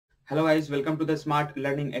Hello guys, welcome to the smart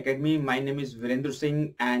learning academy. My name is Virendra Singh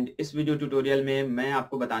and इस video tutorial में मैं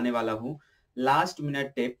आपको बताने वाला हूं लास्ट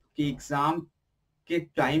मिनट टिप कि एग्जाम के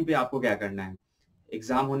टाइम पे आपको क्या करना है।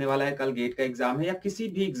 एग्जाम होने वाला है, कल गेट का एग्जाम है या किसी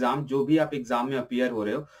भी एग्जाम, जो भी आप एग्जाम में अपीयर हो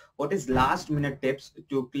रहे हो, what is last minute tips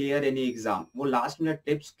to clear any exam. वो लास्ट मिनट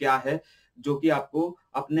टिप्स क्या है जो कि आपको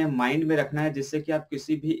अपने माइंड में रखना है, जिससे कि आप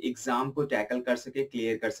किसी भी एग्जाम को टैकल कर सके,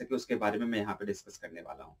 क्लियर कर सके, उसके बारे में मैं यहाँ पे डिस्कस करने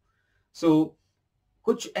वाला हूँ। सो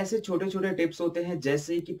कुछ ऐसे छोटे छोटे टिप्स होते हैं,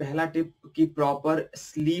 जैसे कि पहला टिप कि प्रॉपर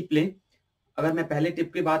स्लीप लें। अगर मैं पहले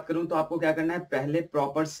टिप की बात करूं तो आपको क्या करना है, पहले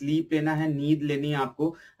प्रॉपर स्लीप लेना है, नींद लेनी है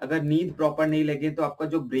आपको। अगर नींद प्रॉपर नहीं लगे तो आपका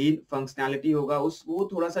जो ब्रेन फंक्शनैलिटी होगा उस वो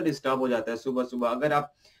थोड़ा सा डिस्टर्ब हो जाता है सुबह सुबह। अगर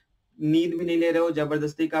आप नींद भी नहीं ले रहे हो,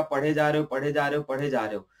 जबरदस्ती का पढ़े जा रहे हो पढ़े जा रहे हो पढ़े जा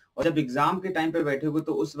रहे हो, और जब एग्जाम के टाइम पे बैठे हो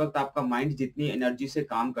तो उस वक्त आपका माइंड जितनी एनर्जी से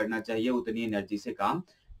काम करना चाहिए उतनी एनर्जी से काम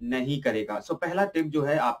नहीं करेगा। सो पहला टिप जो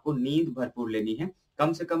है, आपको नींद भरपूर लेनी है।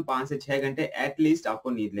 कम से कम 5 से 6 घंटे एटलीस्ट आपको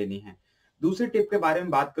नींद लेनी है। दूसरे टिप के बारे में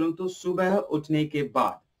बात करूं तो सुबह उठने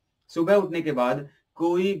के बाद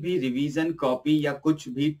कोई भी रिवीजन कॉपी या कुछ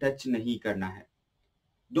भी टच नहीं करना है।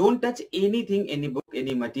 Don't touch anything, any book,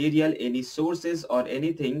 any material, any sources और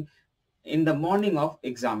anything in the morning of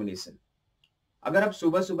examination. अगर आप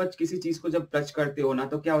सुबह सुबह किसी चीज को जब टच करते हो ना,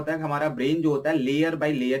 तो क्या होता है, हमारा ब्रेन जो होता है लेयर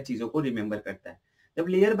बाय लेयर चीजों को रिमेंबर करता है। जब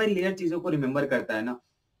लेयर बाय लेयर चीजों को रिमेंबर करता है ना,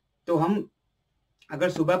 तो हम अगर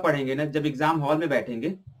सुबह पढ़ेंगे ना, जब एग्जाम हॉल में बैठेंगे,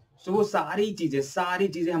 तो वो सारी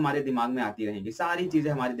चीजें हमारे दिमाग में आती रहेंगी, सारी चीजें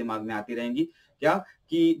हमारे दिमाग में आती रहेंगी। क्या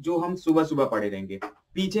कि जो हम सुबह सुबह पढ़े रहेंगे,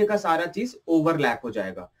 पीछे का सारा चीज ओवरलैप हो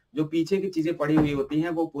जाएगा। जो पीछे की चीजें पढ़ी हुई होती हैं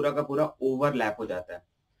वो पूरा का पूरा ओवरलैप हो जाता है।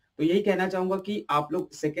 तो यही कहना चाहूंगा कि आप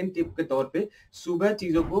लोग सेकेंड टिप के तौर पे सुबह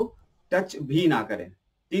चीजों को टच भी ना करें।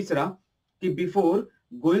 तीसरा कि before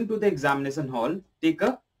going to the examination hall take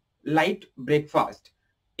a light breakfast.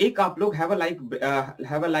 एक आप लोग हैव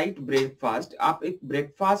अ लाइट ब्रेकफास्ट। आप एक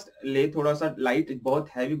ब्रेकफास्ट ले, थोड़ा सा लाइट, बहुत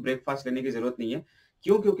हैवी ब्रेकफास्ट लेने की जरूरत नहीं है।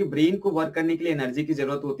 क्यों? क्योंकि ब्रेन को वर्क करने के लिए एनर्जी की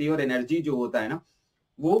जरूरत होती है, और एनर्जी जो होता है ना,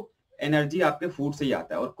 वो एनर्जी आपके फूड से ही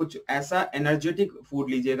आता है। और कुछ ऐसा एनर्जेटिक फूड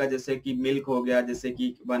लीजिएगा, जैसे कि मिल्क हो गया, जैसे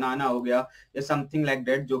कि बनाना हो गया, या समथिंग लाइक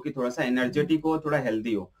दैट, जो कि थोड़ा सा एनर्जेटिक हो, थोड़ा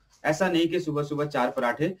हेल्दी हो। ऐसा नहीं कि सुबह सुबह 4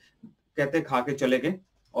 पराठे कहते खा के चले गए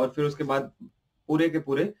और फिर उसके बाद पूरे के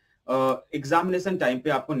पूरे एग्जामिनेशन टाइम पे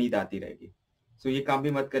आपको नींद आती रहेगी। सो ये काम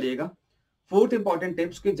भी मत करिएगा। फोर्थ इंपॉर्टेंट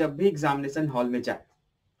टिप्स कि जब भी एग्जामिनेशन हॉल में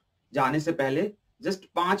जाने से पहले जस्ट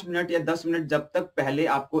 5 मिनट या 10 मिनट जब तक पहले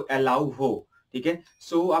आपको अलाउ हो, ठीक है।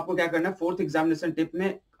 सो आपको क्या करना है, फोर्थ एग्जामिनेशन टिप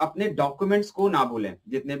में अपने डॉक्यूमेंट्स को ना भूलें।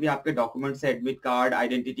 जितने भी आपके डॉक्यूमेंट्स है, एडमिट कार्ड,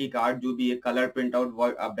 आइडेंटिटी कार्ड, जो भी है, colour print out,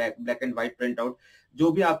 black and white print out,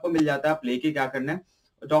 जो भी आपको मिल जाता है आप लेके क्या करना है,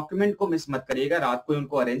 डॉक्यूमेंट को मिस मत करिएगा। रात को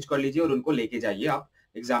उनको अरेंज कर लीजिए और उनको लेके जाइए आप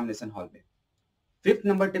एग्जामिनेशन हॉल में। फिफ्थ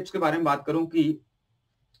नंबर टिप्स के बारे में बात करूं कि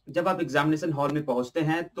जब आप एग्जामिनेशन हॉल में पहुंचते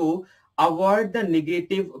हैं तो अवॉइड द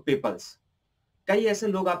नेगेटिव पीपल्स। कई ऐसे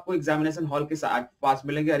लोग आपको एग्जामिनेशन हॉल के साथ पास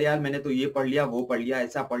मिलेंगे, अरे यार मैंने तो ये पढ़ लिया, वो पढ़ लिया,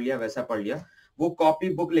 ऐसा पढ़ लिया, वैसा पढ़ लिया। वो कॉपी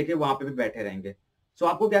बुक लेके वहां पे भी बैठे रहेंगे। सो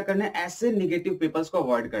आपको क्या करना है, ऐसे नेगेटिव पीपल्स को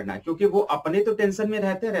अवॉइड करना है, क्योंकि वो अपने तो टेंशन में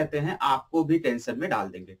रहते हैं, आपको भी टेंशन में डाल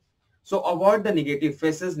देंगे। सो avoid the negative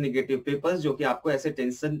faces, negative peoples, जो कि आपको ऐसे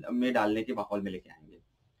टेंशन में डालने के माहौल में लेके आएंगे।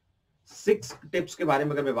 6 टिप्स के बारे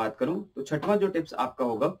में अगर मैं बात करूं तो छठवां जो टिप्स आपका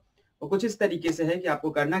होगा वो कुछ इस तरीके से है कि आपको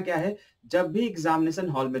करना क्या है, जब भी एग्जामिनेशन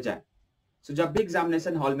हॉल में जाएं, जब भी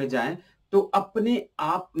एग्जामिनेशन हॉल में जाएं तो अपने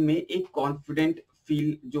आप में एक कॉन्फिडेंट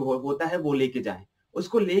फील जो होता है वो लेके जाएं।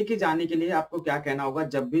 उसको लेके जाने के लिए आपको क्या कहना होगा,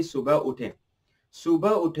 जब भी सुबह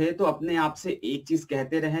उठे तो अपने आप से एक चीज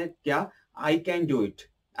कहते रहें, क्या, I can do it,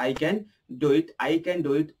 I can do it, I can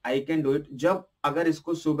do it, I can do it. जब अगर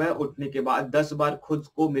इसको सुबह उठने के बाद 10 बार खुद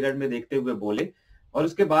को मिरर में देखते हुए बोले, और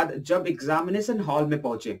उसके बाद जब एग्जामिनेशन हॉल में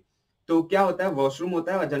पहुंचे तो क्या होता है, वॉशरूम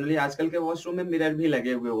होता है, और जनरली आजकल के वॉशरूम में मिरर भी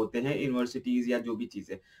लगे हुए होते हैं, यूनिवर्सिटीज या जो भी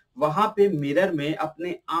चीजें, वहां पे मिरर में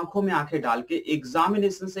अपने आंखों में आंखें डाल के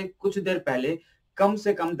एग्जामिनेशन से कुछ देर पहले कम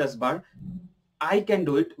से कम 10 बार आई कैन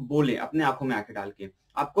डू इट बोले, अपने आंखों में आंखें डाल के।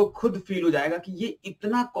 आपको खुद फील हो जाएगा कि ये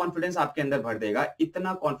इतना कॉन्फिडेंस आपके अंदर भर देगा,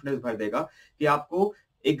 इतना कॉन्फिडेंस भर देगा कि आपको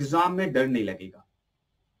एग्जाम में डर नहीं लगेगा।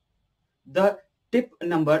 द टिप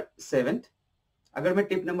नंबर 7, अगर मैं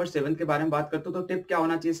टिप नंबर 7 के बारे में बात करता हूं तो टिप क्या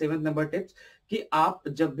होना चाहिए, 7th नंबर टिप्स, कि आप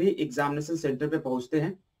जब भी एग्जामिनेशन सेंटर पे पहुंचते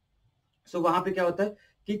हैं, सो वहां पे क्या होता है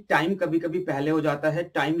कि टाइम कभी कभी पहले हो जाता है,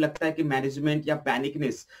 टाइम लगता है कि मैनेजमेंट या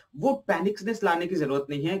पैनिकनेस, वो पैनिकनेस लाने की जरूरत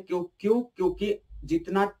नहीं है। क्योंकि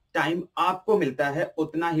जितना टाइम आपको मिलता है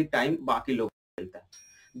उतना ही टाइम बाकी लोगों को मिलता है।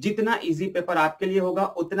 जितना इजी पेपर आपके लिए होगा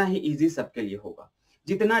उतना ही इजी सबके लिए होगा,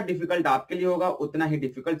 जितना डिफिकल्ट आपके लिए होगा उतना ही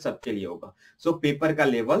डिफिकल्ट सबके लिए होगा। सो पेपर का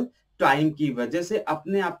लेवल टाइम की वजह से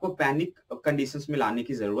अपने आप को पैनिक कंडीशंस में लाने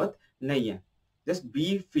की जरूरत नहीं है। जस्ट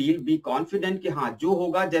बी कॉन्फिडेंट कि हाँ जो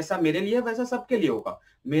होगा जैसा मेरे लिए वैसा सबके लिए होगा।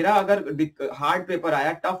 मेरा अगर हार्ड पेपर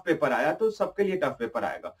आया, टफ पेपर आया, तो सबके लिए टफ पेपर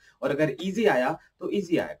आएगा, और अगर इजी आया तो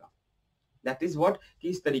इजी आएगा। दैट इज व्हाट, कि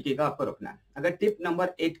इस तरीके का आपको रखना है। अगर टिप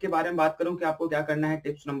नंबर 8 के बारे में बात करूं कि आपको क्या करना है,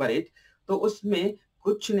 टिप्स नंबर 8, तो उसमें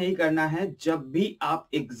कुछ नहीं करना है। जब भी आप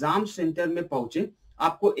एग्जाम सेंटर में पहुंचे,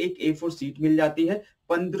 आपको एक A4 सीट मिल जाती है।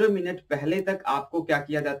 15 मिनट पहले तक आपको क्या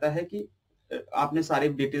किया जाता है कि आपने सारे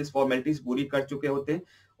डिटेल्स फॉर्मेलिटीज पूरी कर चुके होते हैं।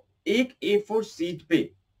 एक A4 सीट पे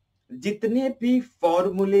जितने भी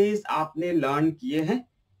फॉर्मूलेज आपने लर्न किए हैं,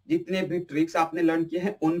 जितने भी ट्रिक्स आपने लर्न किए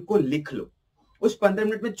हैं, उनको लिख लो। उस 15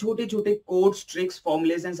 मिनट में छोटे छोटे कोड्स, ट्रिक्स,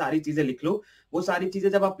 फॉर्मुलेज एंड सारी चीजें लिख लो। वो सारी चीजें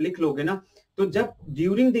जब आप लिख लोगे ना, तो जब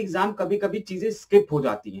ड्यूरिंग द एग्जाम कभी कभी चीजें स्किप हो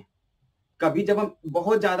जाती हैं। कभी जब हम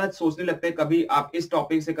बहुत ज्यादा सोचने लगते हैं, कभी आप इस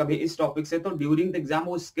टॉपिक से, कभी इस टॉपिक से, तो ड्यूरिंग द एग्जाम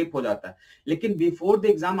वो स्किप हो जाता है। लेकिन बिफोर द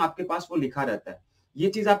एग्जाम आपके पास वो लिखा रहता है। ये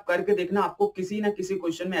चीज आप करके देखना, आपको किसी ना किसी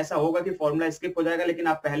क्वेश्चन में ऐसा होगा कि फॉर्मूला स्किप हो जाएगा, लेकिन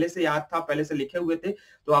आप पहले से याद था, पहले से लिखे हुए थे,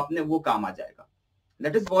 तो आपने वो काम आ जाएगा।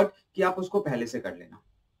 दैट इज व्हाट, कि आप उसको पहले से कर लेना।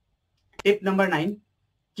 टिप नंबर 9,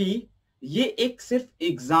 कि ये एक सिर्फ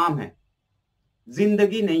एग्जाम है,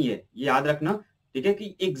 जिंदगी नहीं है। ये याद रखना, ठीक है,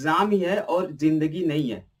 कि एग्जाम ही है और जिंदगी नहीं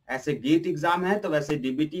है। ऐसे गेट एग्जाम है तो वैसे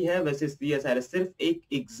डीबीटी है, वैसे CSIR सिर्फ एक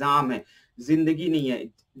एग्जाम है, जिंदगी नहीं है।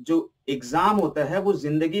 जो एग्जाम होता है वो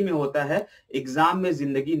जिंदगी में होता है, एग्जाम में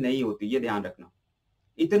जिंदगी नहीं होती, ये ध्यान रखना।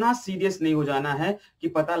 इतना सीरियस नहीं हो जाना है कि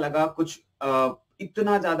पता लगा कुछ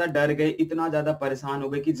इतना ज्यादा डर गए, इतना ज्यादा परेशान हो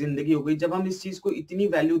गए कि जिंदगी हो गई। जब हम इस चीज को इतनी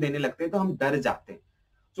वैल्यू देने लगते हैं तो हम डर जाते हैं।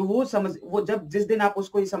 तो वो जब जिस दिन आप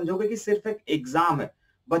उसको ये समझोगे कि सिर्फ एक एग्जाम है,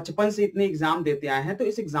 बचपन से इतने एग्जाम देते आए हैं, तो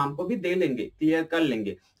इस एग्जाम को भी दे लेंगे, क्लियर कर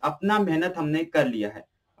लेंगे। अपना मेहनत हमने कर लिया है,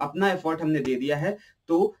 अपना एफर्ट हमने दे दिया है,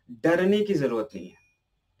 तो डरने की जरूरत नहीं है।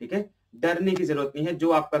 ठीक है, डरने की जरूरत नहीं है।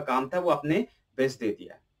 जो आपका काम था वो आपने बेस्ट दे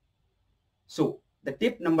दिया है। So the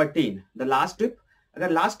tip number 10, the last tip.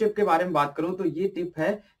 अगर लास्ट टिप के बारे में बात करूं तो ये टिप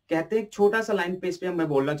है, कहते हैं एक छोटा सा लाइन पे, इस पे मैं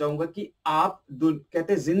बोलना चाहूंगा कि आप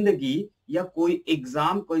कहते हैं जिंदगी या कोई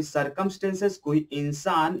एग्जाम, कोई सर्कमस्टेंसेस, कोई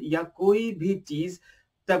इंसान या कोई भी चीज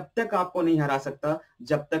तब तक आपको नहीं हरा सकता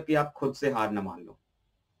जब तक कि आप खुद से हार ना मान लो।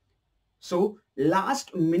 सो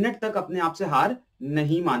लास्ट मिनट तक अपने आप से हार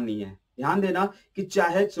नहीं माननी है। ध्यान देना कि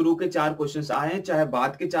चाहे शुरू के 4 क्वेश्चंस आए, चाहे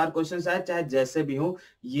बाद के 4 क्वेश्चंस आए, चाहे जैसे भी हो,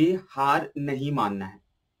 ये हार नहीं मानना है।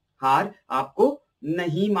 हार आपको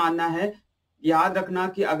नहीं मानना है। याद रखना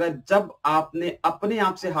कि अगर जब आपने अपने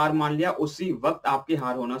आप से हार मान लिया, उसी वक्त आपकी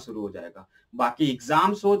हार होना शुरू हो जाएगा। बाकी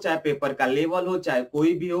एग्जाम्स हो, चाहे पेपर का लेवल हो, चाहे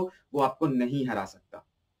कोई भी हो, वो आपको नहीं हरा सकता।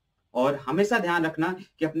 और हमेशा ध्यान रखना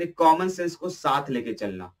कि अपने कॉमन सेंस को साथ लेके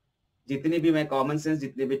चलना। जितने भी मैं कॉमन सेंस,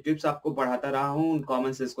 जितने भी टिप्स आपको पढ़ाता रहा हूं, उन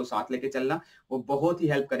कॉमन सेंस को साथ लेके चलना, वो बहुत ही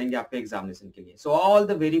हेल्प करेंगे आपके एग्जामिनेशन के लिए। So all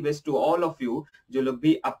the very best to all of you, जो लोग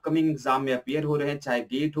भी अपकमिंग एग्जाम में अपीयर हो रहे हैं, चाहे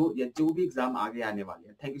गेट हो या जो भी एग्जाम आगे आने वाले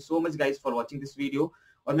हैं। Thank you so much guys for watching this video.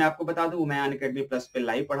 और मैं आपको बता दूं, मैं अनअकैडमी प्लस पे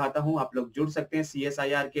लाइव पढ़ाता हूं, आप लोग जुड़ सकते हैं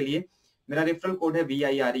CSIR के लिए। मेरा रेफरल कोड है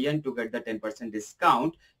VIREN to get the 10%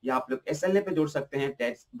 discount, या आप लोग SLA पे जुड़ सकते हैं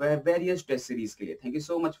टेस्ट, वेरियस टेस्ट सीरीज के लिए। Thank you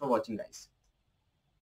so much for watching guys.